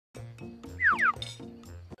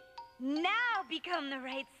Now become the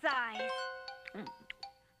right size.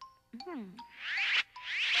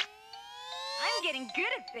 I'm getting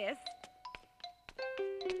good at this.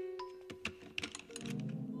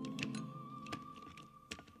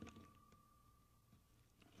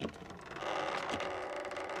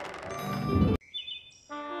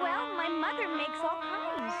 Well, my mother makes all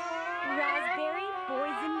kinds. Raspberry,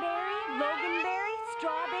 boysenberry, loganberry,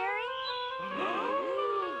 strawberry.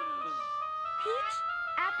 Peach,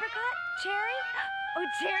 apricot, cherry. Oh,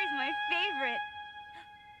 cherry's my favorite.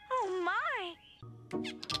 Oh, my.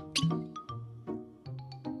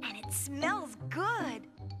 And it smells good.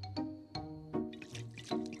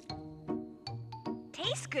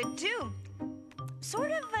 Tastes good, too.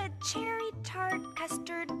 Sort of a cherry tart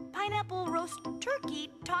custard, pineapple roast turkey,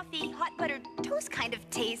 toffee, hot buttered toast kind of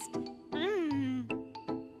taste. Mmm.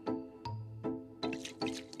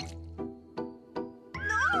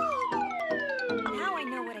 No! Now I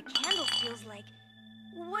know what a candle feels like.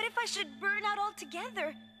 What if I should burn out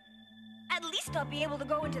altogether? At least I'll be able to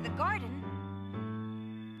go into the garden.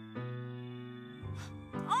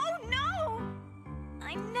 Oh, no!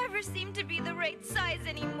 I never seem to be the right size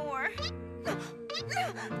anymore. I'll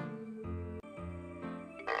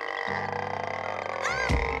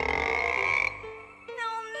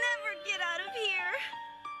never get out of here.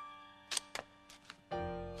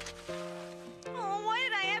 Oh, why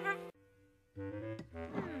did I ever...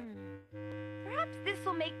 Perhaps this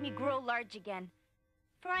will make me grow large again.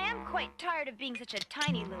 For I am quite tired of being such a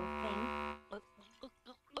tiny little thing.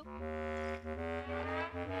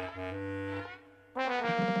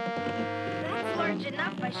 That's large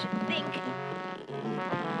enough, I should think.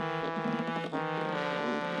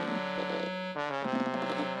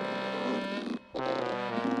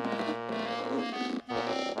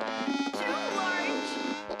 Too large.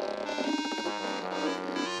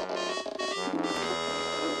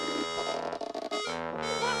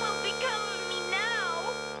 What will become of me now?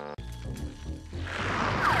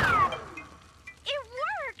 It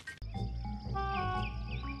worked!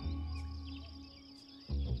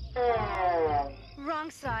 Wrong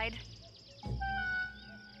side.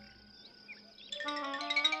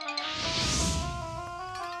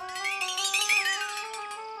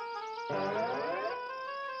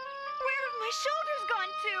 Where have my shoulders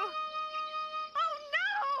gone to? Oh, no!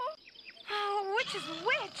 Oh, which is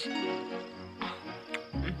which?